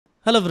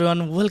Hello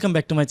everyone, welcome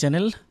back to my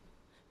channel.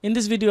 In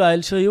this video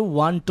I'll show you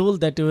one tool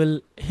that will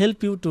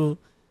help you to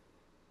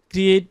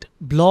create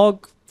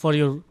blog for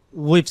your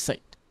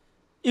website.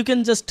 You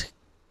can just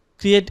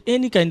create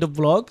any kind of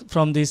blog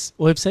from this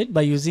website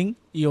by using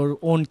your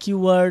own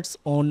keywords,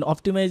 own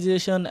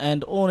optimization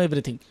and own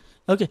everything.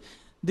 Okay,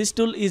 this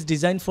tool is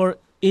designed for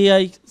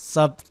AI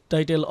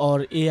subtitle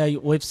or AI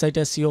website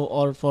SEO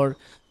or for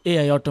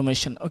AI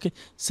automation. Okay,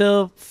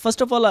 so first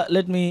of all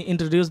let me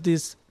introduce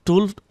this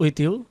tool with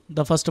you.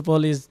 The first of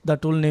all is the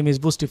tool name is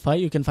Boostifai.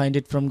 You can find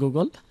it from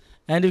Google,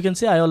 and you can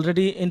see I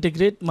already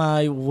integrate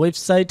my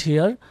website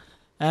here,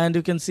 and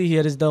you can see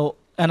here is the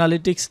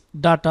analytics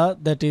data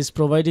that is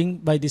providing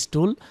by this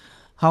tool,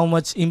 how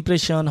much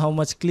impression, how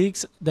much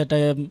clicks that I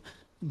am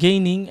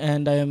gaining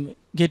and I am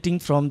getting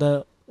from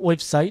the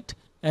website.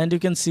 And you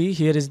can see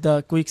here is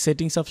the quick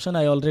settings option.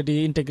 I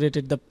already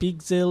integrated the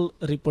pixel,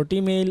 report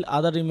email,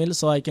 other email,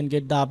 so I can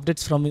get the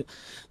updates from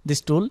this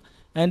tool.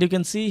 And you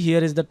can see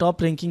here is the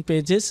top ranking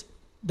pages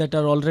that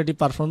are already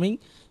performing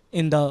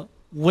in the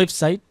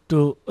website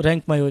to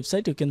rank my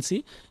website. You can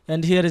see,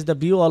 and here is the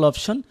view all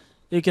option.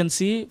 You can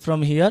see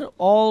from here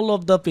all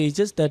of the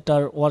pages that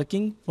are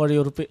working for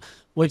your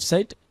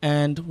website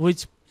and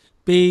which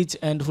page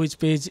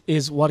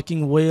is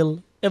working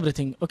well,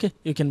 everything. Okay,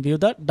 you can view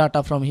that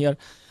data from here.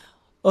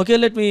 Okay,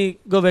 let me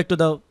go back to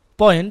the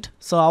point.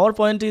 So our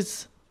point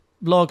is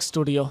blog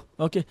studio.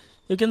 Okay,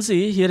 you can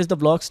see here is the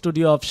blog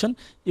studio option.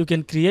 You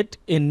can create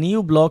a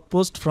new blog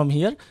post from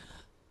here,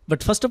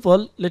 but first of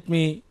all let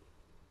me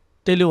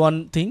tell you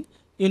one thing.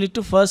 You need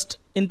to first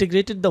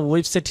integrate the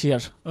website here.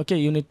 Okay,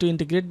 you need to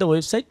integrate the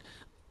website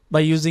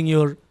by using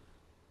your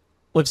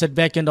website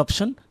backend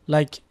option.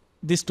 Like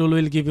this tool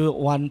will give you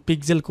one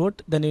pixel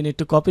code, then you need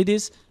to copy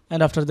this,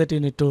 and after that you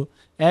need to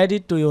add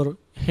it to your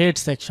head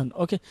section.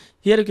 Okay,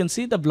 here you can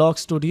see the blog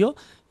studio,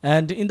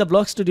 and in the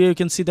blog studio you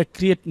can see the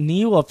create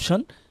new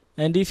option.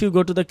 And if you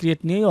go to the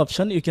create new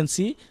option, you can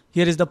see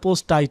here is the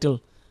post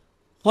title.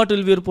 What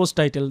will be your post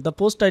title? The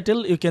post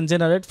title you can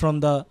generate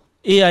from the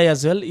AI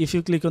as well. If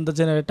you click on the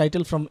generate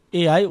title from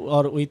AI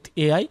or with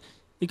AI,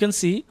 you can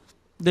see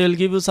they will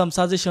give you some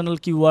suggestional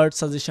keywords,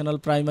 suggestional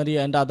primary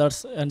and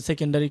others and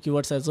secondary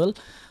keywords as well.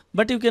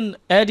 But you can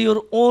add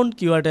your own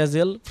keyword as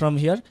well from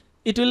here.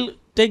 It will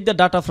take the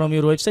data from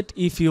your website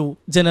if you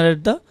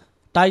generate the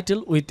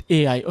title with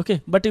AI.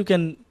 Okay, but you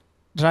can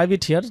drive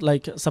it here.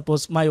 Like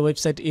suppose my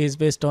website is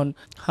based on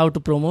how to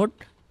promote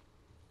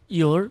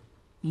your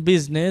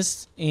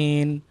business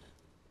in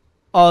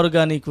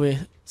organic way.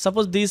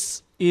 Suppose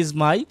this is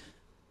my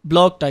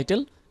blog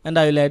title and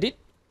I will add it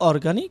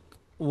organic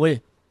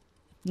way.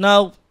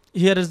 Now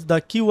here is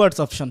the keywords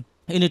option.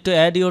 You need to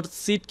add your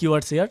seed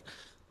keywords here,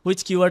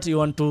 which keywords you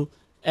want to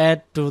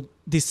add to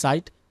this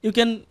site. You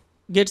can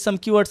get some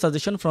keyword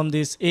suggestion from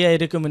this AI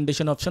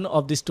recommendation option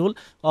of this tool,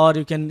 or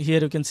you can here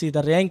you can see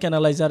the rank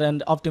analyzer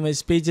and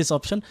optimize pages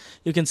option.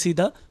 You can see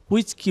the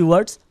which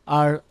keywords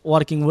are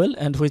working well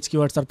and which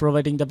keywords are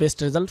providing the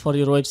best result for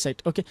your website.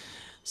 Okay,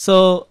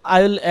 so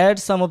I will add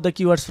some of the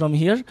keywords from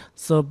here.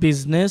 So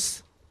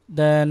business,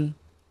 then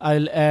I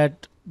will add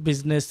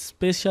business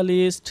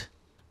specialist,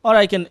 or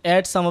I can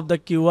add some of the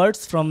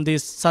keywords from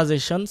these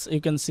suggestions. You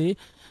can see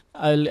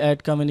I'll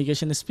add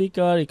communication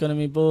speaker,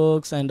 economy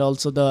books, and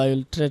also the I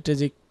will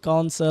strategic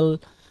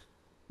counsel.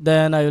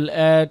 Then I will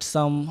add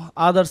some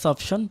others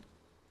option.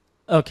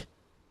 Okay,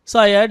 so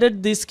I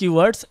added these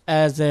keywords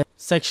as a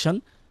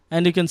section,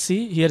 and you can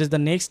see here is the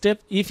next step.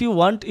 If you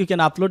want, you can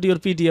upload your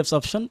PDFs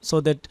option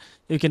so that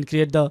you can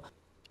create the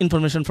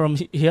information from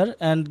here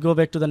and go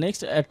back to the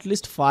next. At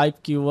least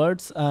 5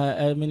 keywords,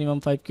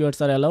 minimum 5 keywords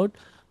are allowed.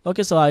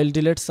 Okay, so I'll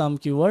delete some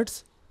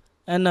keywords.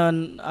 And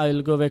then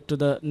I'll go back to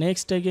the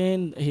next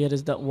again. Here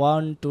is the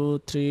 1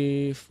 2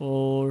 3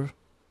 4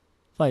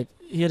 5.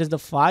 Here is the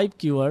 5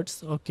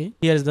 keywords. Okay,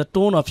 here is the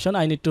tone option.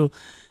 I need to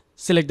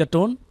select the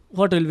tone.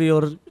 What will be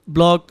your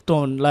blog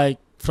tone, like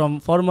from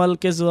formal,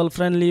 casual,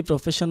 friendly,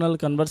 professional,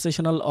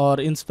 conversational, or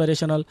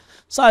inspirational?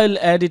 So I will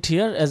add it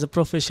here as a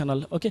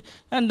professional. Okay,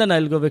 and then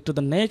I'll go back to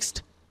the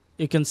next.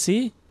 You can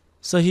see,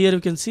 so here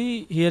you can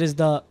see here is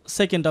the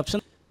second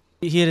option.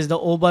 Here is the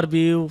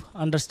overview,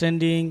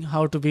 understanding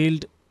how to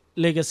build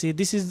legacy.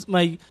 This is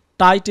my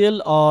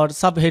title or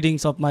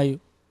subheadings of my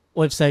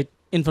website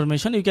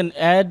information. You can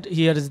add,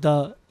 here is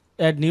the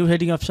add new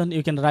heading option.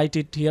 You can write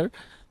it here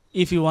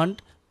if you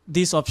want.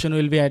 This option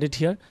will be added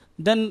here.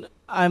 Then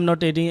I'm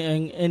not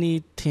adding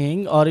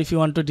anything, or if you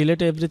want to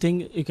delete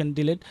everything, you can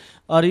delete.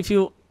 Or if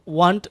you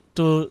want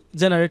to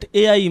generate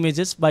AI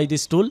images by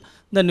this tool,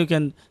 then you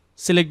can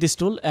select this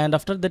tool, and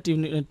after that you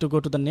need to go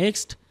to the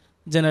next,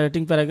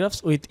 generating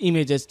paragraphs with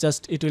images.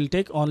 Just it will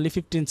take only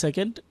 15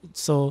 seconds,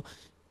 so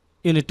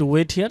you need to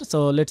wait here.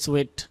 So let's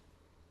wait.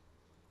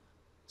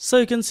 So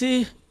you can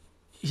see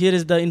here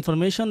is the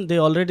information. They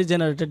already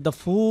generated the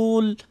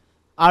full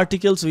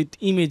articles with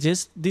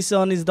images. This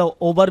one is the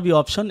overview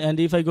option,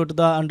 and if I go to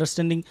the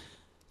understanding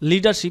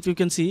leadership, you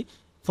can see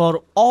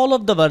for all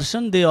of the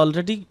version they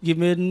already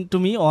given to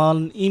me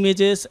on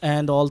images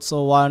and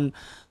also one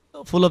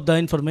full of the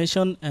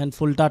information and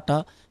full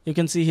data. You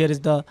can see here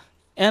is the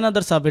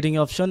another subheading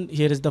option.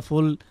 Here is the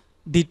full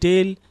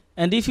detail,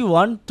 and if you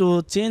want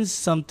to change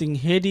something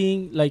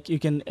heading, like you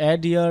can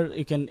add here,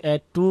 you can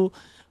add to,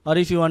 or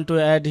if you want to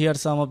add here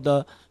some of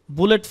the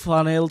bullet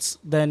funnels,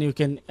 then you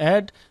can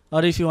add,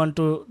 or if you want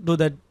to do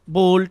that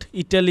bold,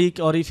 italic,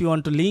 or if you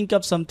want to link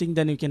up something,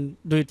 then you can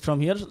do it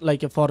from here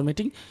like a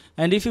formatting.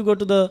 And if you go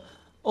to the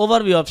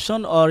overview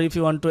option, or if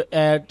you want to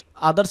add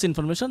others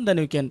information, then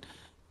you can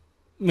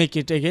make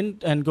it again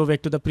and go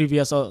back to the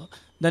previous, or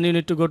then you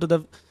need to go to the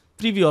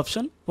preview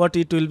option. What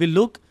it will be,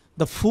 look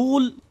the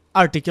full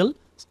article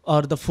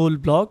or the full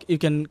blog. You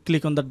can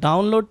click on the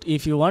download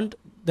if you want,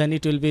 then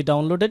it will be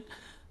downloaded.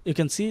 You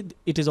can see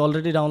it is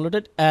already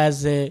downloaded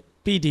as a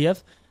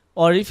PDF,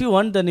 or if you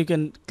want, then you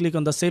can click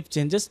on the save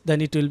changes,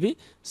 then it will be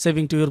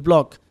saving to your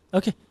blog.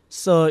 Okay,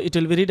 so it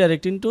will be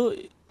redirecting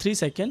to 3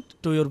 seconds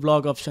to your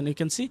blog option. You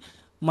can see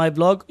my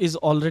blog is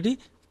already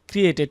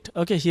created.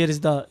 Okay, here is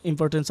the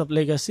importance of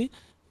legacy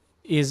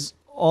is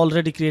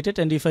already created,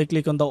 and if I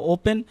click on the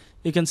open,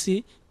 you can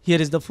see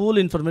here is the full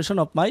information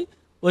of my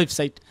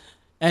website.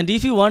 And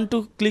if you want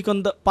to click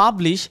on the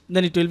publish,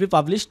 then it will be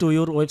published to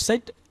your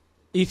website.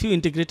 If you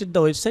integrated the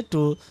website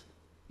to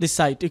this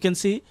site, you can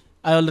see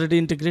I already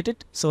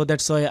integrated, so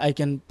that's why I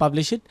can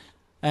publish it.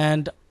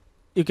 And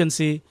you can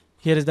see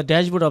here is the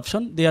dashboard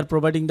option. They are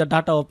providing the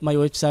data of my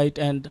website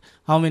and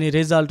how many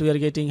results we are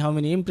getting, how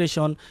many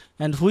impression,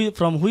 and who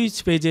from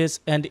which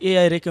pages, and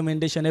AI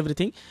recommendation,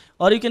 everything.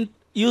 Or you can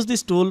use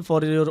this tool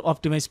for your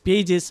optimized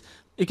pages.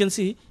 You can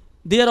see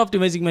they are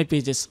optimizing my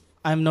pages.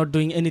 I'm not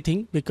doing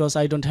anything because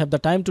I don't have the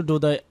time to do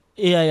the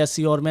AI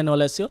SEO or manual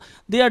SEO.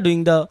 They are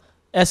doing the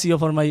SEO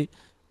for my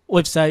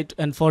website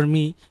and for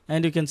me.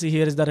 And you can see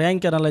here is the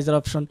rank analyzer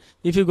option.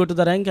 If you go to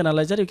the rank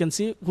analyzer, you can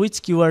see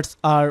which keywords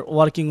are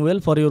working well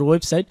for your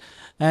website,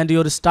 and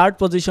your start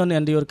position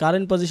and your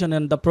current position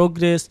and the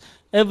progress,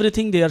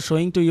 everything they are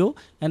showing to you,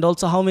 and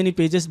also how many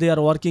pages they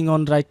are working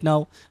on right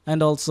now,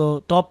 and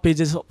also top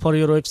pages for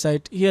your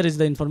website. Here is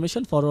the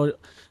information for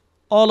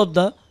all of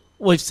the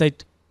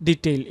website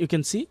detail, you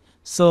can see.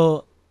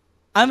 So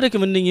I'm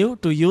recommending you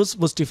to use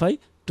Boostifai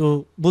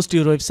to boost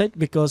your website,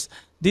 because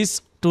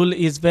this tool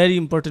is very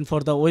important for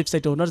the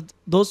website owners,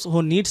 those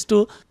who needs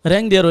to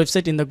rank their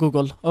website in the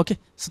Google. Okay,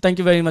 so thank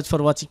you very much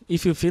for watching.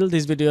 If you feel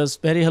this video is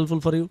very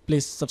helpful for you,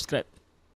 please subscribe.